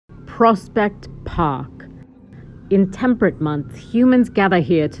Prospect Park. In temperate months, humans gather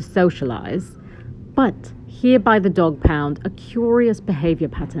here to socialize. But here by the dog pound, a curious behavior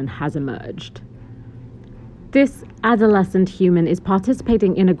pattern has emerged. This adolescent human is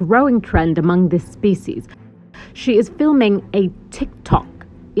participating in a growing trend among this species. She is filming a TikTok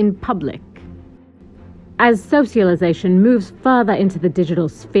in public. As socialization moves further into the digital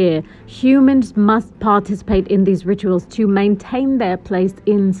sphere, humans must participate in these rituals to maintain their place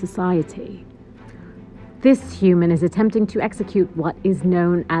in society. This human is attempting to execute what is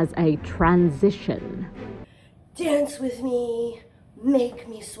known as a transition. Dance with me, make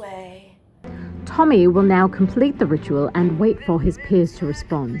me sway. Tommy will now complete the ritual and wait for his peers to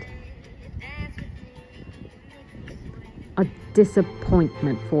respond. A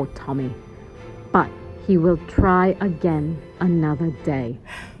disappointment for Tommy, but he will try again another day.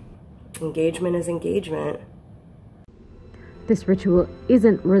 Engagement is engagement. This ritual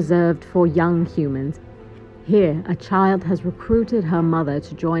isn't reserved for young humans. Here, a child has recruited her mother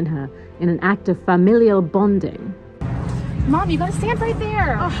to join her in an act of familial bonding. Mom, you gotta stand right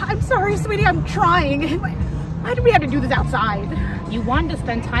there. Oh, I'm sorry, sweetie, I'm trying. Why did we have to do this outside? You wanted to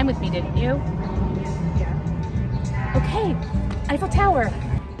spend time with me, didn't you? Yeah. Okay, Eiffel Tower.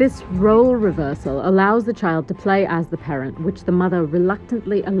 This role reversal allows the child to play as the parent, which the mother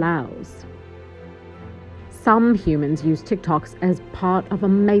reluctantly allows. Some humans use TikToks as part of a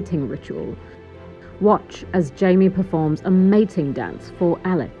mating ritual. Watch as Jamie performs a mating dance for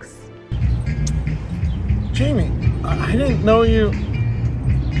Alex. Jamie, I didn't know you...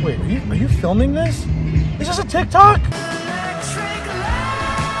 Wait, are you filming this? Is this a TikTok?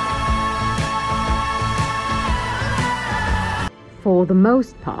 For the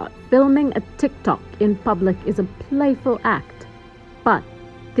most part, filming a TikTok in public is a playful act. But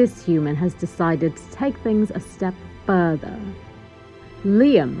this human has decided to take things a step further.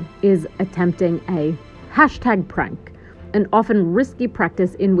 Liam is attempting a hashtag prank, an often risky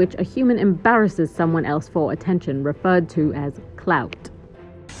practice in which a human embarrasses someone else for attention, referred to as clout.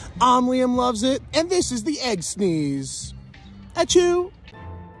 Liam loves it, and this is the egg sneeze. Achoo!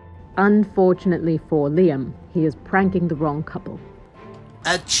 Unfortunately for Liam, he is pranking the wrong couple.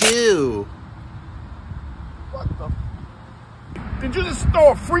 Achoo! What the... Did you just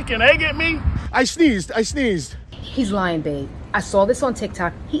throw a freaking egg at me? I sneezed. He's lying, babe. I saw this on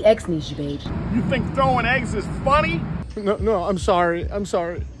TikTok. He ex-sneezed you, babe. You think throwing eggs is funny? No, I'm sorry.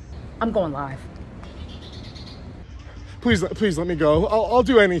 I'm going live. Please let me go. I'll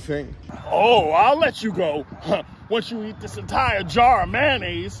do anything. Oh, I'll let you go. Once you eat this entire jar of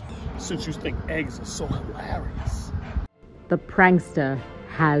mayonnaise, since you think eggs are so hilarious. The prankster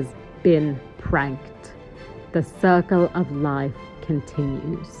has been pranked. The circle of life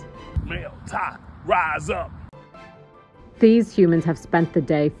continues. Male top, rise up. These humans have spent the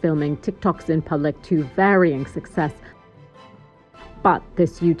day filming TikToks in public to varying success. But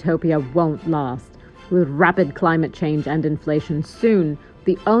this utopia won't last. With rapid climate change and inflation soon,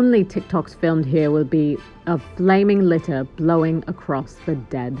 the only TikToks filmed here will be of flaming litter blowing across the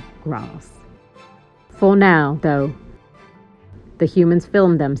dead grass. For now, though, the humans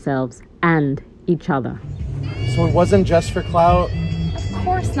film themselves and each other. So it wasn't just for clout? Of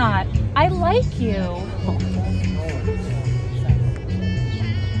course not. I like you. Oh,